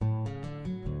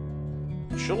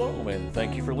Shalom, and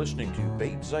thank you for listening to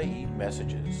Beit Zaid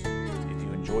Messages. If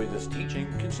you enjoy this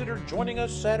teaching, consider joining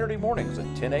us Saturday mornings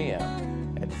at 10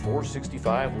 a.m. at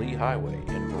 465 Lee Highway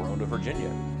in Verona,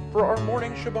 Virginia for our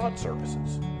morning Shabbat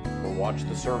services. Or watch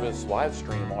the service live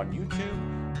stream on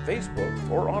YouTube, Facebook,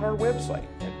 or on our website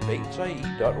at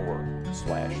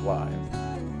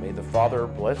beitzaid.org/live. May the Father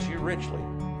bless you richly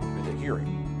with the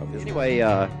hearing of His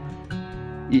word.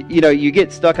 You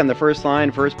get stuck on the first line,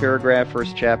 first paragraph,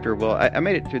 first chapter. Well, I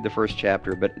made it through the first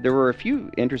chapter, but there were a few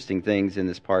interesting things in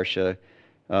this parsha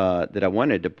that I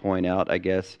wanted to point out, I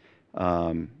guess,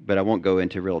 but I won't go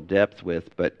into real depth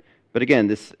with. But again,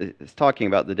 this is talking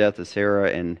about the death of Sarah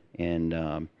and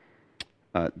the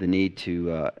need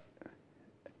to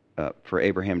for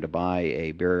Abraham to buy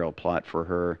a burial plot for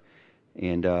her,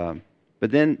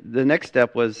 but then the next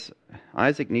step was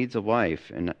Isaac needs a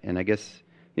wife, and I guess.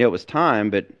 It was time,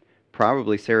 but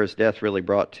probably Sarah's death really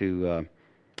brought to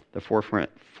the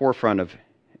forefront of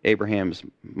Abraham's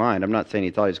mind. I'm not saying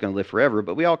he thought he was going to live forever,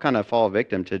 but we all kind of fall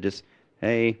victim to just,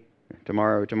 hey,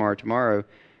 tomorrow,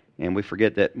 and we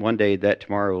forget that one day that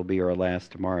tomorrow will be our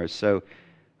last tomorrow. So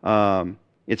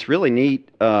it's really neat.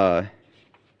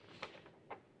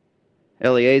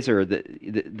 Eliezer,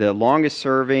 the longest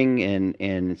serving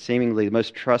and seemingly the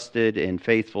most trusted and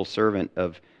faithful servant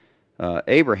of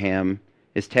Abraham,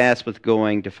 is tasked with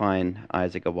going to find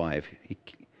Isaac a wife.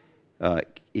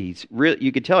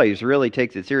 You could tell he really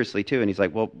takes it seriously too, and he's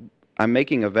like, "Well, I'm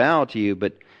making a vow to you,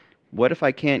 but what if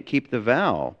I can't keep the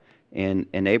vow?" And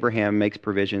Abraham makes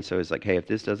provision, so he's like, "Hey, if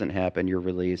this doesn't happen, you're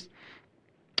released."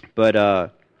 But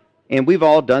and we've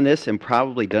all done this and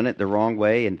probably done it the wrong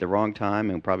way and the wrong time,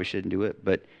 and probably shouldn't do it.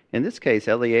 But in this case,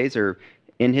 Eliezer,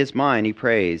 in his mind, he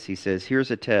prays. He says,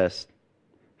 "Here's a test,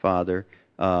 Father."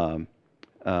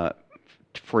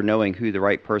 For knowing who the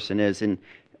right person is. And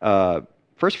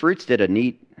First Fruits did a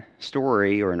neat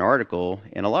story or an article,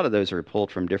 and a lot of those are pulled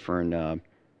from different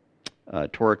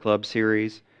Torah Club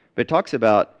series, but it talks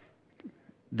about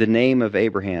the name of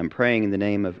Abraham, praying in the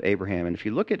name of Abraham. And if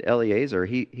you look at Eliezer,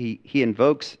 he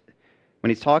invokes, when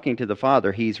he's talking to the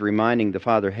Father, he's reminding the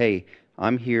Father, hey,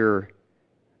 I'm here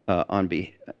on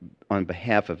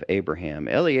behalf of Abraham.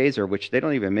 Eliezer, which they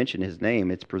don't even mention his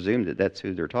name, it's presumed that that's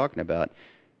who they're talking about.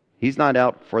 He's not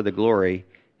out for the glory.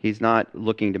 He's not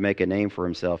looking to make a name for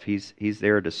himself. He's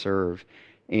there to serve.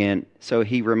 And so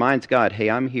he reminds God,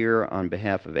 hey, I'm here on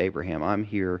behalf of Abraham. I'm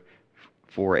here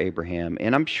for Abraham.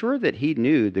 And I'm sure that he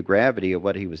knew the gravity of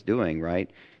what he was doing, right?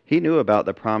 He knew about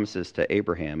the promises to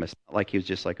Abraham. It's not like he was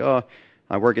just like, oh,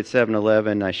 I work at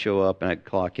 7-Eleven, I show up and I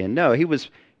clock in. No, he was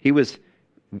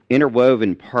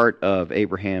interwoven part of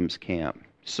Abraham's camp.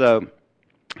 So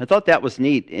I thought that was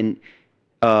neat. And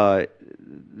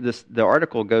the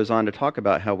article goes on to talk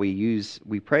about how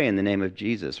we pray in the name of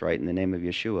Jesus, right, in the name of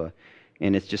Yeshua,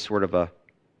 and it's just sort of a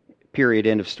period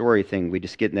end of story thing. We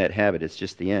just get in that habit. It's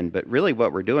just the end. But really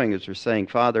what we're doing is we're saying,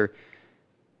 Father,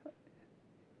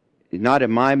 not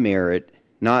in my merit,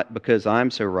 not because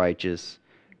I'm so righteous,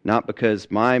 not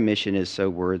because my mission is so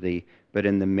worthy, but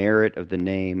in the merit of the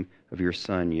name of your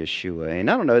Son, Yeshua. And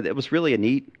I don't know, it was really a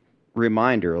neat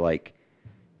reminder, like,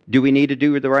 do we need to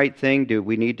do the right thing? Do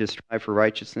we need to strive for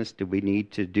righteousness? Do we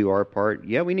need to do our part?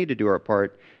 Yeah, we need to do our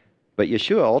part. But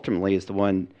Yeshua ultimately is the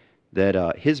one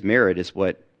that his merit is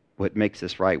what makes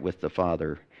us right with the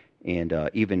Father, and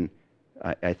even,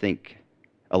 I think,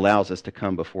 allows us to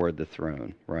come before the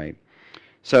throne, right?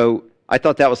 So I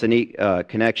thought that was a neat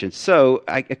connection. So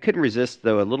I couldn't resist,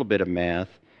 though, a little bit of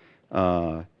math.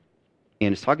 And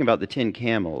it's talking about the 10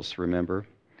 camels, remember?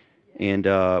 And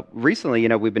recently,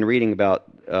 we've been reading about,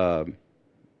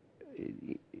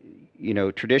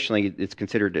 traditionally it's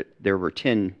considered that there were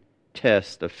 10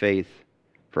 tests of faith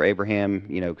for Abraham,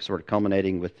 sort of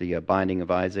culminating with the binding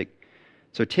of Isaac.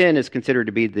 So 10 is considered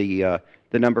to be the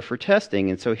number for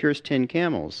testing, and so here's 10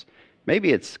 camels.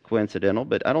 Maybe it's coincidental,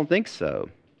 but I don't think so.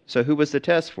 So who was the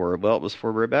test for? Well, it was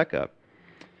for Rebecca.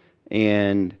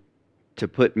 And to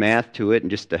put math to it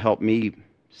and just to help me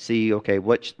see, okay,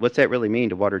 what's that really mean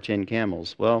to water 10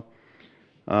 camels? Well,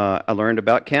 I learned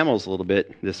about camels a little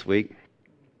bit this week.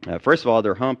 First of all,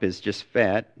 their hump is just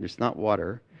fat. It's not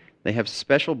water. They have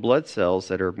special blood cells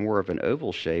that are more of an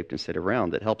oval shaped instead of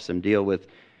round that helps them deal with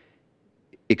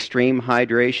extreme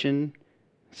hydration,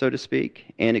 so to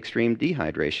speak, and extreme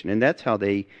dehydration. And that's how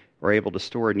they are able to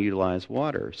store and utilize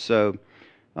water. So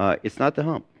it's not the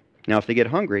hump. Now, if they get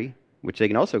hungry, which they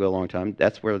can also go a long time,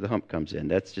 that's where the hump comes in.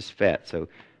 That's just fat. So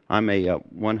I'm a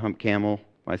one-hump camel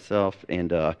myself,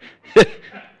 and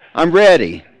I'm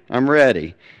ready.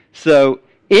 So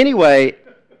anyway,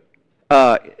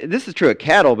 This is true of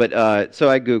cattle, but so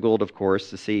I Googled, of course,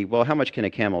 to see, well, how much can a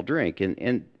camel drink?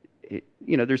 And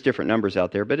there's different numbers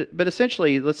out there, but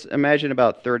essentially, let's imagine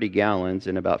about 30 gallons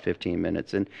in about 15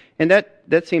 minutes, and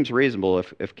that seems reasonable.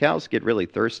 If cows get really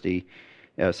thirsty,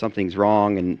 something's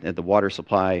wrong, and the water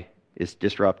supply is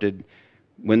disrupted.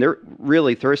 When they're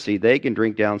really thirsty, they can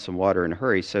drink down some water in a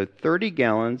hurry. So 30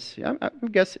 gallons, I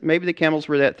guess maybe the camels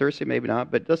were that thirsty, maybe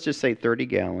not, but let's just say 30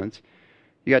 gallons.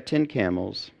 You got 10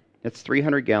 camels. That's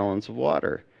 300 gallons of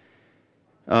water.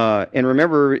 And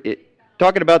remember,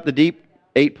 talking about the deep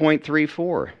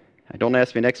 8.34. Don't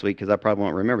ask me next week because I probably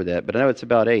won't remember that, but I know it's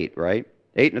about 8, right?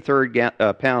 8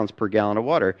 1/3 pounds per gallon of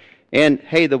water. And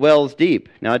hey, the well's deep.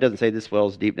 Now it doesn't say this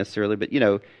well's deep necessarily, but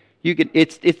you can.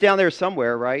 It's down there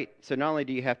somewhere, right? So not only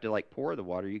do you have to like pour the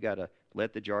water, you got to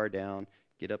let the jar down,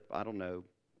 get up. I don't know,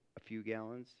 a few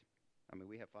gallons. I mean,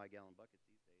 we have 5-gallon buckets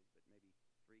these days, but maybe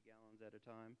 3 gallons at a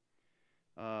time.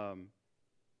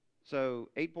 So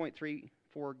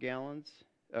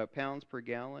 8.34 pounds per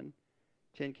gallon.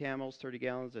 10 camels, 30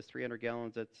 gallons. That's 300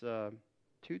 gallons. That's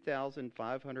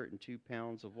 2,502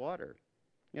 pounds of water.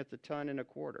 That's 1.25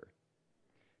 tons.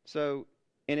 So,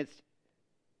 and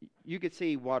you could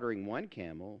see watering 1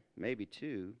 camel, maybe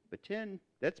 2, but 10,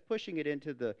 that's pushing it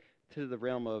into the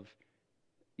realm of,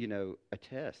 a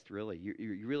test, really.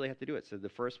 You really have to do it. So the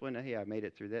first one, hey, I made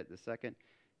it through that. The second,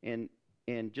 and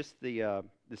just the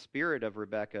spirit of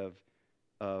Rebecca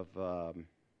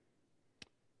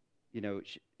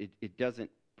it doesn't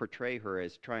portray her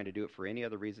as trying to do it for any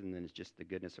other reason than it's just the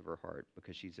goodness of her heart,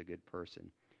 because she's a good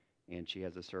person, and she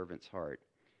has a servant's heart.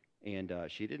 And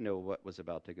she didn't know what was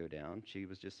about to go down. She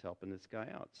was just helping this guy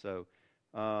out. So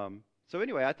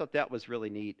anyway, I thought that was really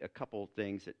neat. A couple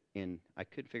things and I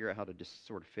could figure out how to just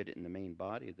sort of fit it in the main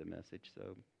body of the message.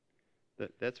 So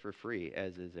that's for free,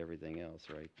 as is everything else,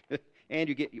 right? And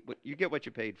you get what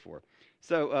you paid for.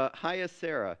 So Hiya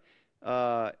Sarah,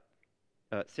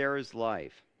 Sarah's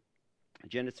life.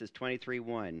 Genesis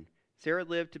 23:1. Sarah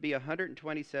lived to be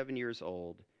 127 years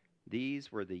old.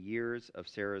 These were the years of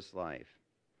Sarah's life.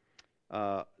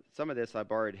 Some of this I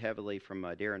borrowed heavily from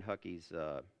Darren Huckey's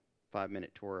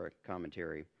 5-minute Torah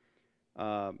commentary.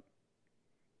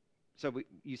 So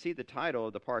you see the title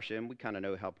of the Parsha, and we kind of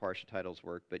know how Parsha titles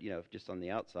work, but just on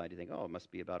the outside you think, oh, it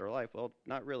must be about her life. Well,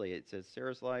 not really. It says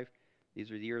Sarah's life.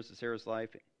 These are the years of Sarah's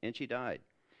life, and she died.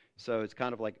 So it's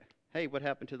kind of like, hey, what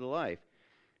happened to the life?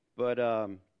 But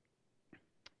the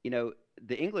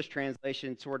English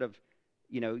translation sort of,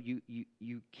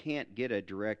 you can't get a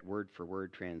direct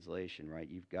word-for-word translation, right?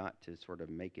 You've got to sort of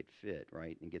make it fit,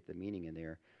 right, and get the meaning in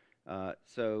there.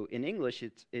 So in English,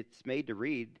 it's made to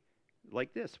read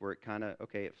like this, where it kind of,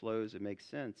 okay, it flows, it makes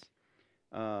sense.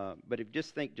 But if you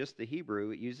just think just the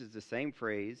Hebrew, it uses the same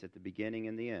phrase at the beginning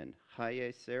and the end.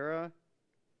 Chayei Sarah,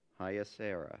 Hiya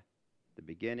Sarah, the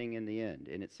beginning and the end.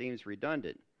 And it seems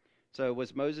redundant. So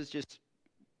was Moses just,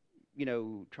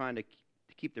 trying to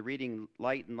keep the reading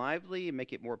light and lively and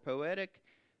make it more poetic?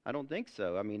 I don't think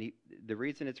so. I mean, the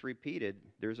reason it's repeated,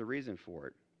 there's a reason for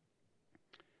it.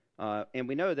 And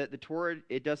we know that the Torah,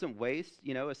 it doesn't waste,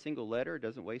 a single letter. It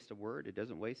doesn't waste a word. It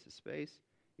doesn't waste a space.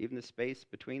 Even the space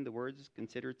between the words is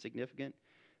considered significant.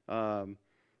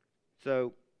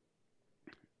 So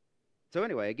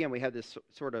anyway, again, we have this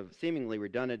sort of seemingly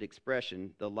redundant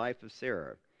expression, the life of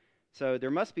Sarah. So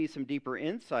there must be some deeper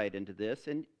insight into this,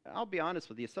 and I'll be honest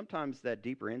with you, sometimes that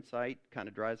deeper insight kind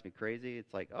of drives me crazy.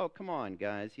 It's like, oh, come on,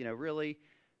 guys, really?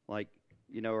 Like,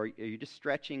 are you just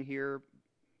stretching here?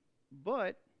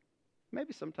 But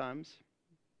maybe sometimes.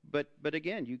 But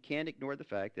again, you can't ignore the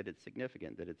fact that it's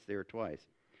significant, that it's there twice.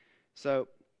 So,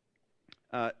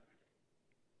 and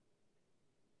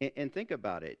think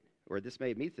about it, or this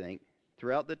made me think,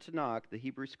 throughout the Tanakh, the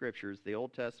Hebrew Scriptures, the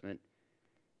Old Testament,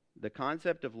 the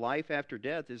concept of life after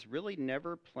death is really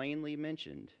never plainly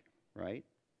mentioned, right?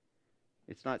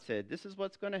 It's not said, this is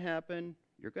what's going to happen,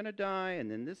 you're going to die, and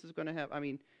then this is going to happen. I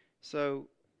mean, so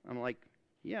I'm like,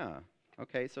 yeah,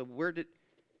 okay, so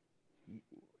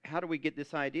how do we get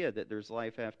this idea that there's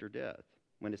life after death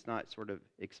when it's not sort of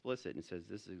explicit and says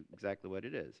this is exactly what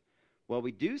it is? Well,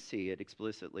 we do see it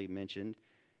explicitly mentioned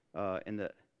in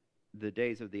the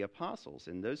days of the apostles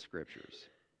in those scriptures.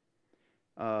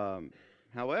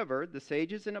 However, the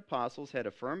sages and apostles had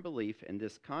a firm belief in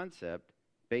this concept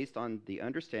based on the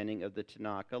understanding of the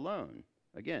Tanakh alone.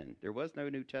 Again, there was no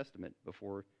New Testament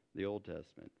before the Old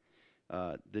Testament.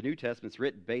 The New Testament's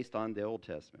written based on the Old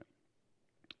Testament.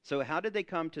 So how did they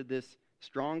come to this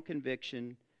strong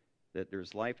conviction that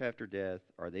there's life after death?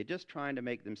 Are they just trying to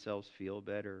make themselves feel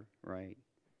better, right?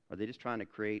 Are they just trying to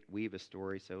weave a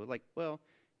story? So like, well,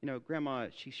 Grandma,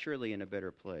 she's surely in a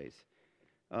better place.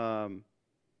 Um,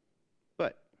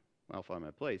 but I'll find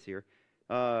my place here.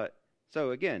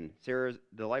 So again,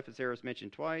 the life of Sarah is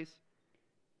mentioned twice.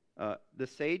 The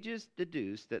sages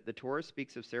deduce that the Torah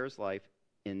speaks of Sarah's life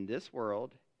in this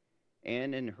world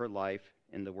and in her life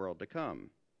in the world to come.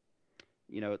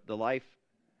 The life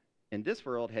in this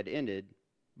world had ended,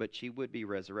 but she would be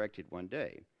resurrected one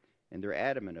day, and they're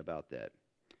adamant about that.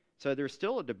 So there's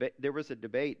still a debate. There was a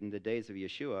debate in the days of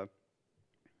Yeshua,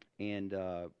 and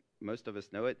most of us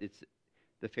know it. It's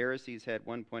the Pharisees had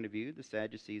one point of view, the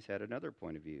Sadducees had another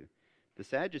point of view. The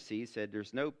Sadducees said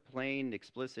there's no plain,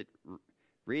 explicit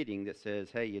reading that says,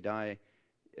 hey, you die,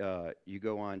 you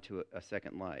go on to a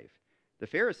second life. The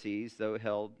Pharisees, though,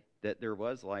 held that there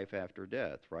was life after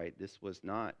death, right? This was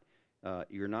not,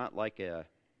 you're not like a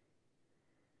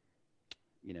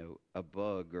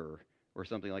bug or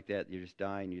something like that. You just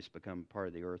die and you just become part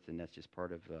of the earth, and that's just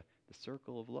part of the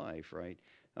circle of life, right?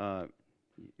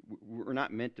 We're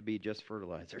not meant to be just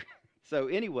fertilizer. So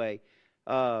anyway,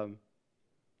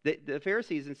 the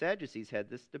Pharisees and Sadducees had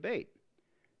this debate.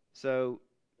 So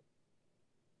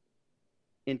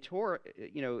in Torah,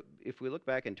 if we look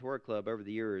back in Torah Club over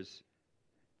the years,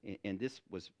 and this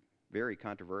was very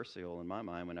controversial in my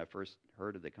mind when I first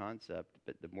heard of the concept,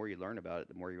 but the more you learn about it,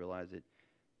 the more you realize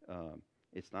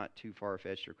it's not too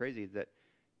far-fetched or crazy, that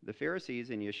the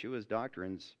Pharisees and Yeshua's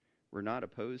doctrines were not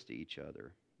opposed to each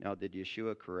other. Now, did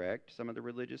Yeshua correct some of the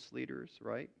religious leaders,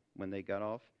 right, when they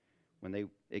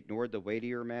ignored the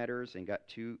weightier matters and got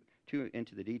too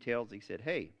into the details? He said,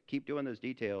 hey, keep doing those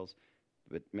details,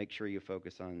 but make sure you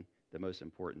focus on the most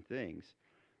important things.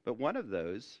 But one of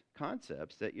those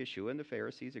concepts that Yeshua and the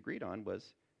Pharisees agreed on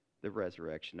was the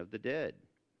resurrection of the dead,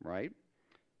 right?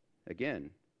 Again,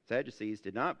 Sadducees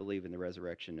did not believe in the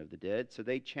resurrection of the dead, so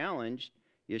they challenged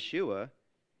Yeshua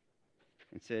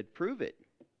and said, prove it.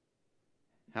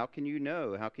 How can you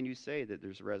know? How can you say that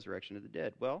there's a resurrection of the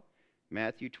dead? Well,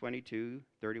 Matthew 22,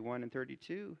 31 and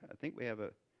 32, I think we have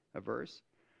a verse.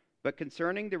 But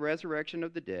concerning the resurrection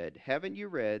of the dead, haven't you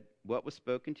read what was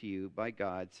spoken to you by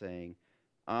God, saying,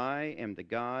 I am the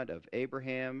God of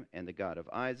Abraham and the God of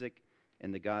Isaac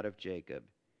and the God of Jacob.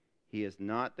 He is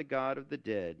not the God of the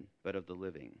dead, but of the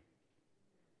living.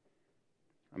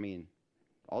 I mean,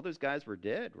 all those guys were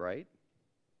dead, right?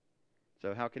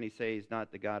 So how can he say he's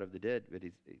not the God of the dead, but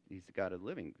he's the God of the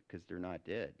living? Because they're not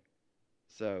dead.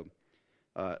 So,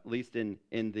 at least in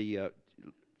the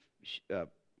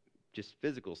just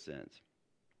physical sense.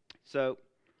 So,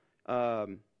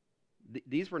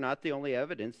 these were not the only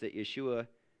evidence that Yeshua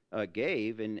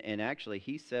gave, and actually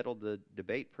he settled the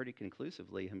debate pretty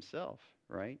conclusively himself,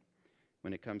 right?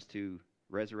 When it comes to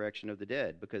resurrection of the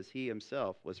dead, because he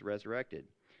himself was resurrected.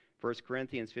 1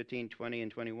 Corinthians 15, 20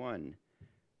 and 21.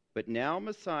 But now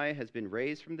Messiah has been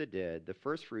raised from the dead, the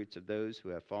firstfruits of those who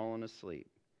have fallen asleep.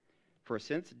 For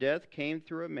since death came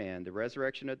through a man, the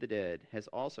resurrection of the dead has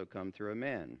also come through a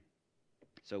man.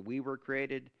 So we were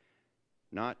created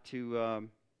not to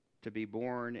be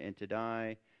born and to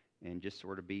die and just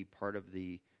sort of be part of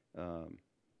the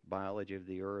biology of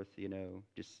the earth,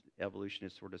 just evolution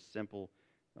is sort of simple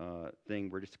thing.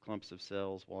 We're just clumps of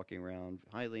cells walking around,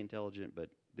 highly intelligent, but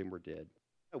then we're dead.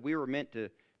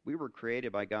 We were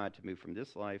created by God to move from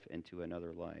this life into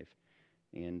another life.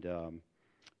 And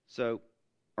so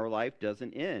our life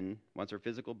doesn't end once our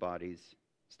physical bodies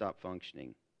stop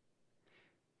functioning.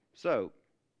 So,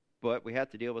 but we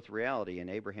have to deal with reality, and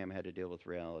Abraham had to deal with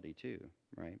reality too,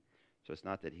 right? So it's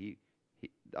not that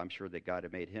I'm sure that God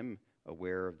had made him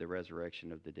aware of the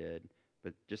resurrection of the dead,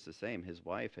 but just the same, his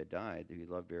wife had died, who he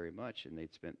loved very much, and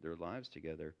they'd spent their lives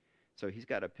together. So he's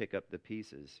got to pick up the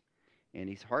pieces. And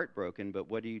he's heartbroken, but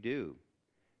what do?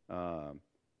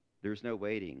 There's no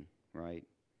waiting, right?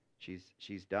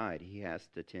 She's died. He has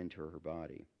to tend to her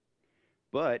body.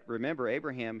 But remember,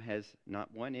 Abraham has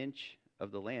not 1 inch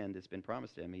of the land that's been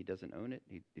promised to him. He doesn't own it.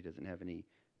 He doesn't have any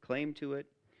claim to it.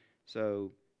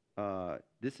 So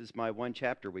this is my one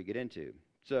chapter we get into.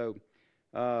 So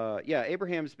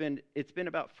it's been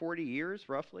about 40 years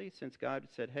roughly since God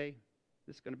said, hey,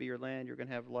 this is going to be your land. You're going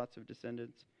to have lots of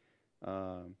descendants.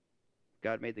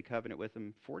 God made the covenant with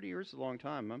him. 40 years is a long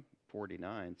time. I'm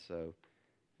 49, so,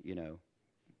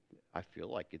 I feel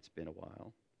like it's been a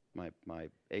while. My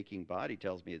aching body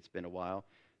tells me it's been a while.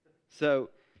 So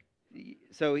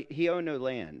he owned no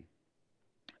land.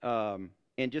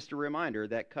 And just a reminder,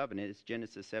 that covenant is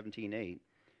Genesis 17:8.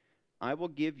 I will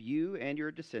give you and your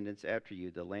descendants after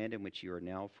you the land in which you are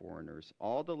now foreigners,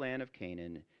 all the land of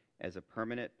Canaan as a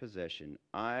permanent possession.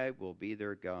 I will be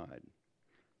their God.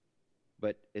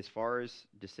 But as far as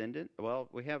descendant, well,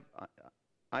 we have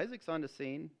Isaac's on the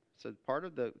scene. So part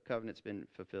of the covenant's been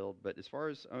fulfilled, but as far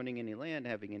as owning any land,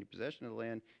 having any possession of the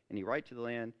land, any right to the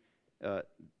land, uh,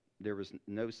 there was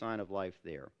no sign of life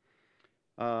there.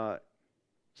 Uh,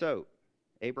 so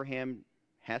Abraham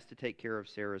has to take care of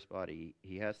Sarah's body.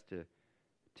 He has to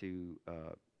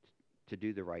uh, to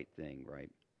do the right thing,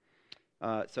 right?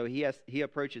 So he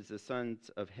approaches the sons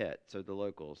of Het, so the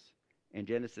locals. In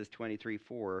Genesis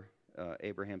 23:4,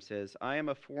 Abraham says, "I am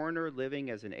a foreigner living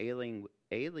as an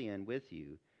alien with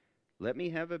you. Let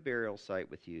me have a burial site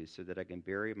with you so that I can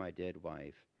bury my dead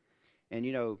wife."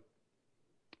 And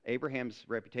Abraham's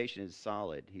reputation is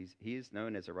solid. He is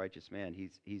known as a righteous man.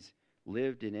 He's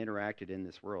lived and interacted in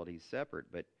this world. He's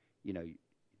separate, but you know,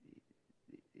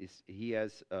 he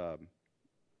has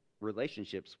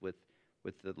relationships with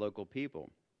the local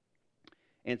people.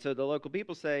 And so the local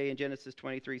people say in Genesis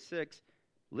 23:6,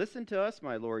 "Listen to us,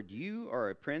 my Lord. You are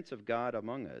a prince of God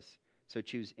among us. So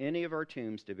choose any of our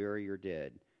tombs to bury your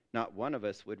dead. Not one of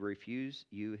us would refuse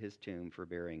you his tomb for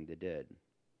burying the dead."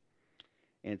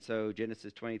 And so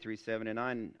Genesis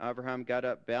 23:7-9, Abraham got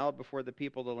up, bowed before the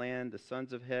people of the land, the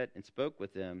sons of Het, and spoke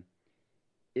with them.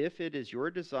 "If it is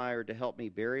your desire to help me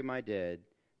bury my dead,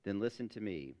 then listen to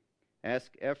me.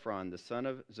 Ask Ephron, the son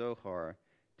of Zohar,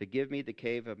 to give me the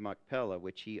cave of Machpelah,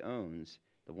 which he owns,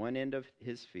 the one end of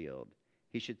his field.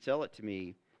 He should sell it to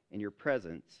me in your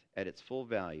presence at its full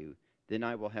value. Then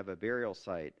I will have a burial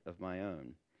site of my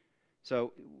own."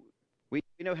 So we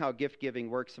know how gift giving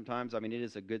works sometimes. I mean, it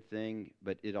is a good thing,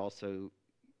 but it also,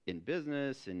 in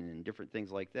business and in different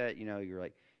things like that, you're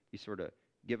like, you sort of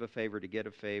give a favor to get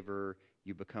a favor.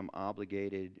 You become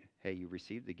obligated. Hey, you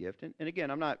received the gift. And again,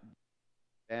 I'm not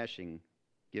bashing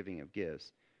giving of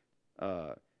gifts.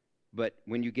 But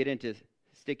when you get into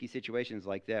sticky situations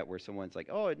like that where someone's like,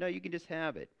 "Oh, no, you can just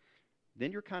have it,"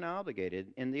 then you're kind of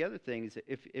obligated. And the other thing is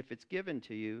if it's given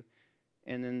to you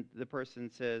and then the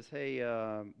person says, "Hey,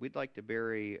 we'd like to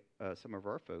bury some of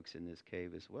our folks in this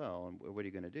cave as well, and what are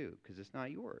you going to do? Because it's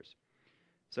not yours."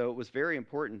 So it was very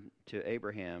important to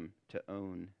Abraham to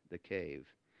own the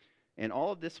cave. And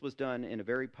all of this was done in a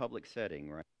very public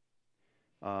setting, right?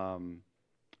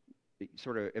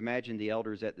 Sort of imagine the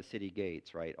elders at the city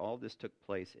gates, right? All this took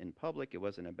place in public. It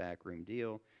wasn't a backroom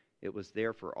deal. It was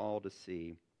there for all to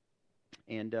see.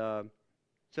 And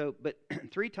but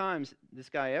 3 times this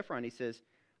guy Ephron, he says,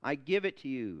 "I give it to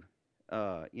you.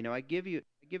 I give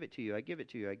it to you. I give it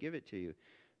to you. I give it to you."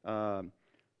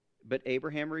 But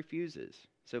Abraham refuses.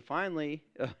 So finally,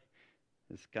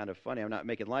 it's kind of funny. I'm not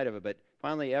making light of it, but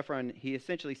finally Ephron, he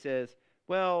essentially says,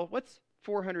 "Well, what's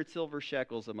 400 silver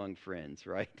shekels among friends,"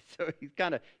 right? So he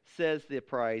kind of says the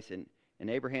price, and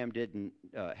Abraham didn't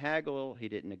haggle. He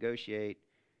didn't negotiate.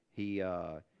 He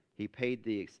paid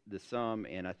the sum,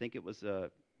 and I think it was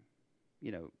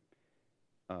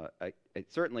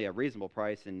certainly a reasonable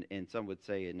price, and some would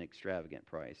say an extravagant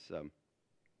price.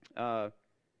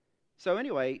 So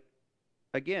anyway,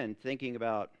 again, thinking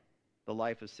about the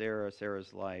life of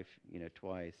Sarah's life,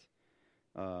 twice.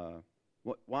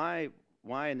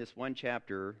 Why in this one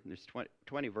chapter, there's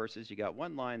 20 verses, you got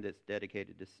one line that's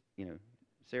dedicated to,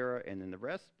 Sarah, and then the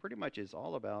rest pretty much is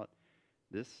all about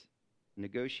this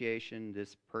negotiation,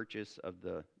 this purchase of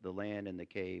the land and the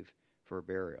cave for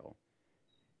burial.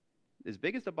 As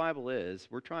big as the Bible is,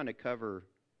 we're trying to cover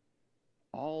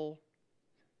all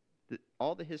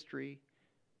the history,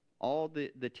 all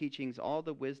the teachings, all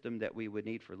the wisdom that we would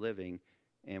need for living,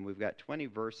 and we've got 20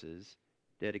 verses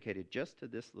dedicated just to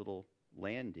this little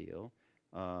land deal.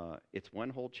 It's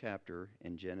one whole chapter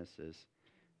in Genesis.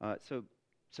 So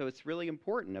it's really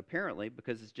important, apparently,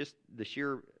 because it's just the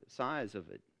sheer size of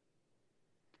it.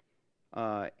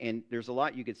 And there's a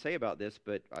lot you could say about this,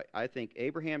 but I think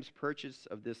Abraham's purchase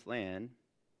of this land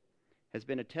has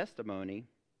been a testimony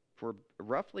for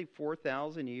roughly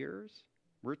 4,000 years.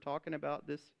 We're talking about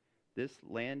this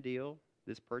land deal,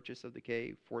 this purchase of the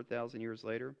cave, 4,000 years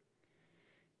later.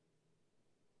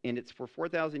 And it's for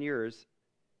 4,000 years,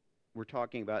 we're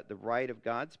talking about the right of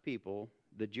God's people,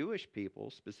 the Jewish people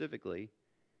specifically.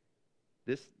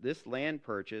 This land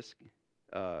purchase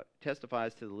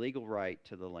testifies to the legal right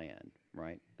to the land,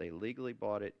 right? They legally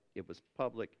bought it. It was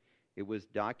public. It was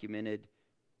documented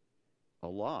a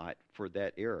lot for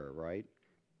that era, right?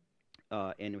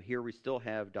 And here we still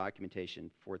have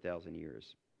documentation 4,000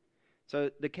 years.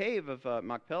 So the cave of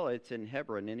Machpelah, it's in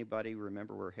Hebron. Anybody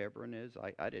remember where Hebron is?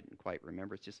 I didn't quite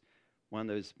remember. It's just one of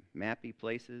those mappy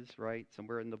places, right?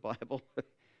 Somewhere in the Bible.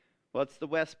 Well, it's the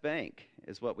West Bank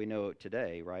is what we know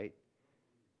today, right?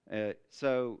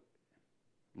 So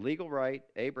legal right,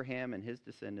 Abraham and his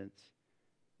descendants.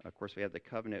 Of course, we have the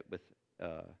covenant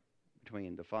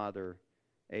between the father,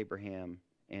 Abraham,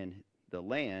 and the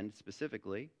land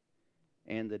specifically.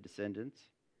 and the descendants.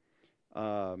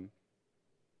 And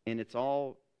it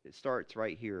starts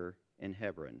right here in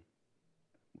Hebron,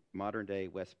 modern-day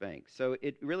West Bank. So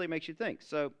it really makes you think.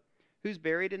 So who's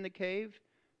buried in the cave?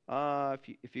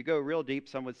 If you go real deep,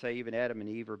 some would say even Adam and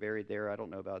Eve are buried there. I don't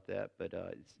know about that, but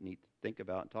it's neat to think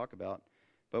about and talk about.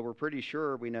 But we're pretty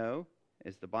sure we know,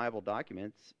 as the Bible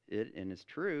documents it, and it's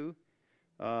true,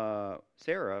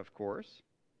 Sarah, of course,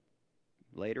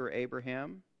 later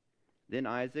Abraham, then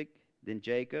Isaac, then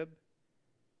Jacob,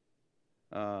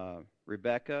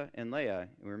 Rebecca, and Leah.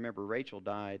 And remember, Rachel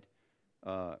died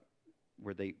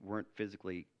where they weren't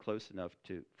physically close enough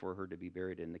for her to be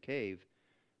buried in the cave.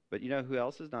 But you know who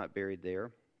else is not buried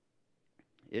there?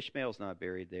 Ishmael's not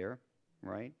buried there,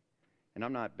 right? And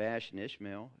I'm not bashing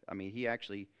Ishmael. I mean, he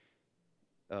actually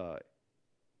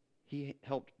he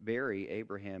helped bury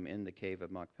Abraham in the cave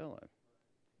of Machpelah.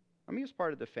 I mean, he was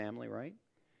part of the family, right?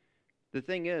 The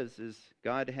thing is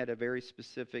God had a very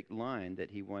specific line that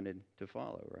he wanted to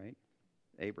follow, right?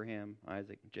 Abraham,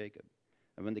 Isaac, and Jacob.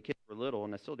 And when the kids were little,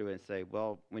 and I still do it, and say,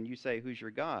 well, when you say, who's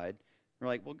your God? They're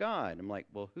like, well, God. I'm like,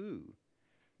 well, who?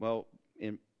 Well,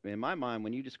 in my mind,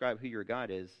 when you describe who your God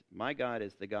is, my God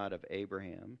is the God of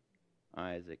Abraham,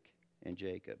 Isaac, and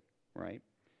Jacob, right?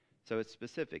 So it's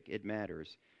specific. It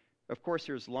matters. Of course,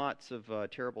 there's lots of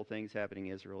terrible things happening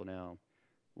in Israel now.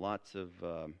 Lots of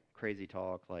crazy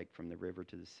talk, like from the river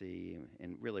to the sea.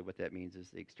 And really what that means is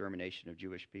the extermination of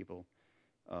Jewish people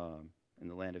in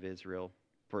the land of Israel,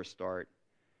 for a start.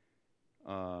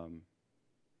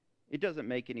 It doesn't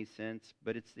make any sense,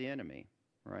 but it's the enemy,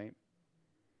 right?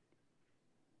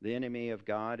 The enemy of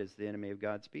God is the enemy of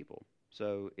God's people.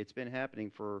 So it's been happening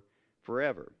for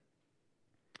forever.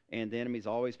 And the enemy's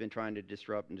always been trying to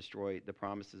disrupt and destroy the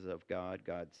promises of God,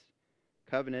 God's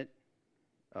covenant,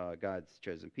 God's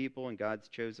chosen people, and God's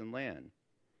chosen land.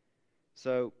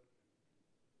 So,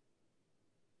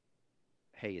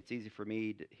 hey, it's easy for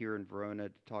me here in Verona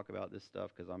to talk about this stuff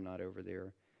because I'm not over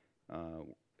there.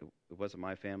 It wasn't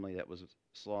my family that was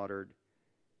slaughtered.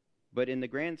 But in the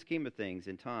grand scheme of things,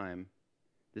 in time,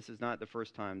 this is not the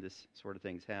first time this sort of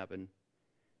thing's happened.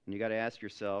 And you got to ask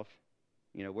yourself,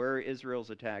 you know, where are Israel's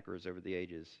attackers over the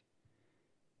ages?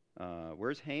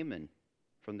 Where's Haman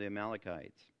from the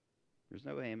Amalekites? There's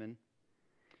no Haman.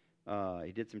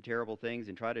 He did some terrible things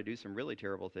and tried to do some really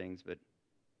terrible things, but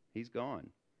he's gone.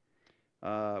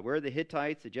 Where are the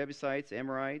Hittites, the Jebusites,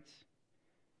 Amorites?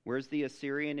 Where's the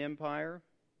Assyrian Empire?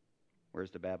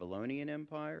 Where's the Babylonian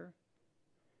Empire?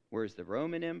 Where's the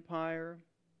Roman Empire?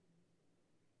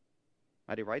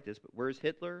 I didn't write this, but where's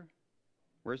Hitler?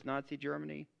 Where's Nazi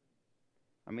Germany?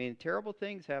 I mean, terrible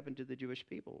things happened to the Jewish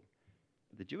people.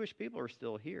 The Jewish people are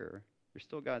still here. They're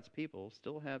still God's people,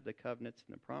 still have the covenants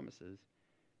and the promises.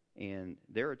 And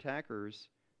their attackers,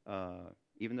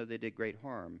 even though they did great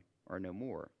harm, are no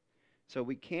more. So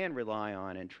we can rely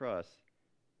on and trust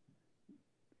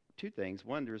two things.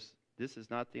 One, this is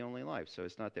not the only life. So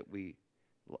it's not that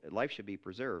life should be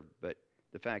preserved. But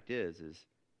the fact is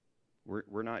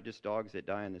we're not just dogs that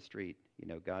die in the street. You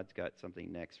know, God's got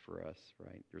something next for us,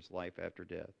 right? There's life after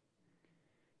death.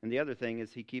 And the other thing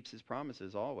is he keeps his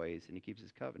promises always, and he keeps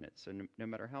his covenants. So no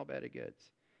matter how bad it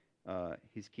gets,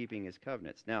 he's keeping his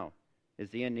covenants. Now, is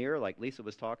the end near, like Lisa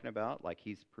was talking about, like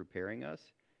he's preparing us?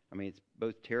 I mean, it's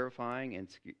both terrifying and,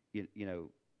 you know,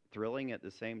 thrilling at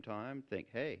the same time. Think,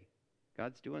 hey,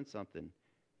 God's doing something.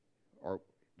 Or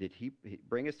did he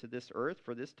bring us to this earth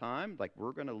for this time? Like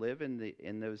we're going to live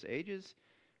in those ages?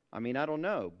 I mean, I don't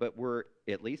know, but we're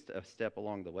at least a step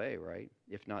along the way, right?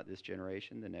 If not this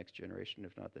generation, the next generation.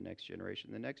 If not the next generation,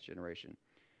 the next generation.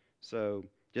 So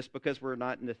just because we're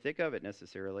not in the thick of it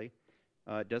necessarily,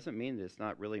 doesn't mean that it's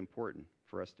not really important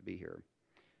for us to be here.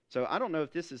 So I don't know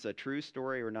if this is a true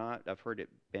story or not. I've heard it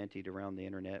bantied around the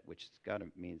internet, which got to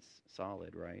means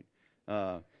solid, right?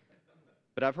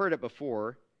 But I've heard it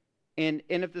before. And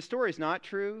if the story is not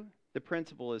true, the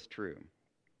principle is true.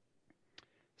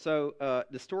 So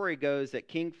the story goes that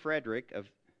King Frederick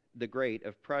the Great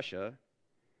of Prussia,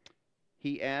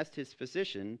 he asked his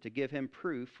physician to give him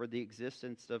proof for the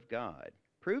existence of God.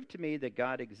 Prove to me that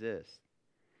God exists.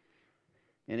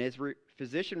 And his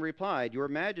physician replied, Your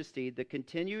Majesty, the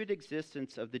continued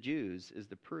existence of the Jews is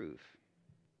the proof.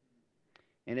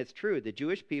 And it's true, the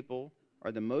Jewish people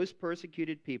are the most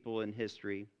persecuted people in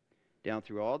history. Down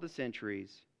through all the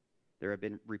centuries, there have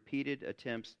been repeated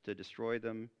attempts to destroy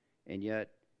them, and yet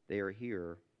they are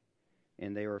here,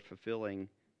 and they are fulfilling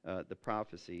the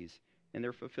prophecies, and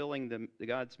they're fulfilling the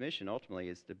God's mission ultimately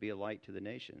is to be a light to the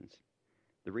nations.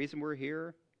 The reason we're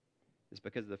here is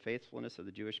because of the faithfulness of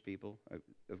the Jewish people,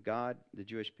 of God, the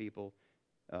Jewish people.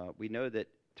 We know that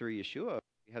through Yeshua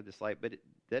we have this light, but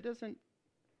that doesn't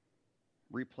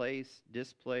replace,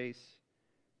 displace,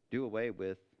 do away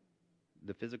with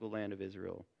the physical land of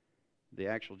Israel, the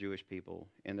actual Jewish people,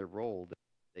 and the role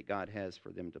that God has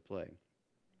for them to play.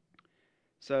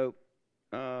 So,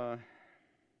 no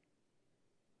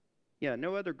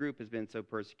other group has been so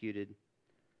persecuted.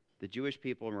 The Jewish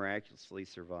people miraculously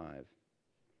survive.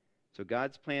 So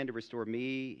God's plan to restore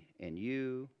me and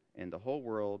you and the whole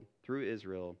world through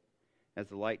Israel as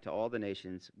the light to all the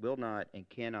nations will not and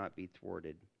cannot be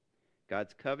thwarted.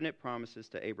 God's covenant promises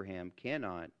to Abraham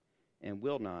cannot and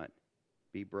will not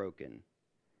be broken.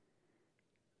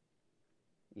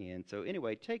 And so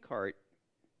anyway, take heart.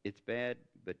 It's bad,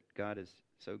 but God is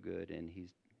so good, and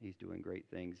He's doing great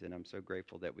things, and I'm so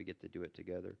grateful that we get to do it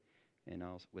together. And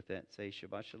I'll, with that, say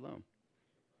Shabbat Shalom.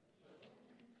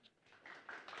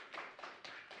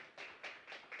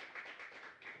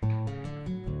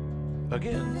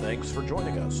 Again, thanks for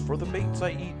joining us for the Beit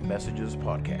Zayit Messages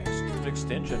podcast, an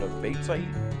extension of Beit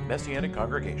Zayit Messianic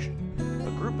Congregation,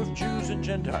 a group of Jews and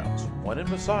Gentiles, one in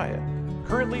Messiah,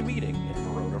 currently meeting in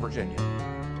Verona, Virginia.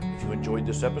 If you enjoyed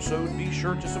this episode, be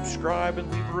sure to subscribe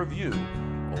and leave a review,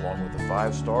 along with a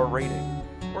 5-star rating,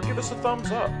 or give us a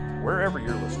thumbs up wherever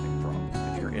you're listening from.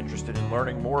 If you're interested in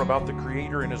learning more about the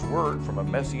Creator and His Word from a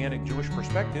Messianic Jewish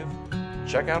perspective,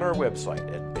 check out our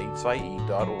website at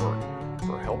beitzayit.org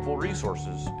for helpful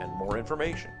resources and more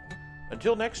information.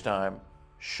 Until next time,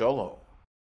 Shalom.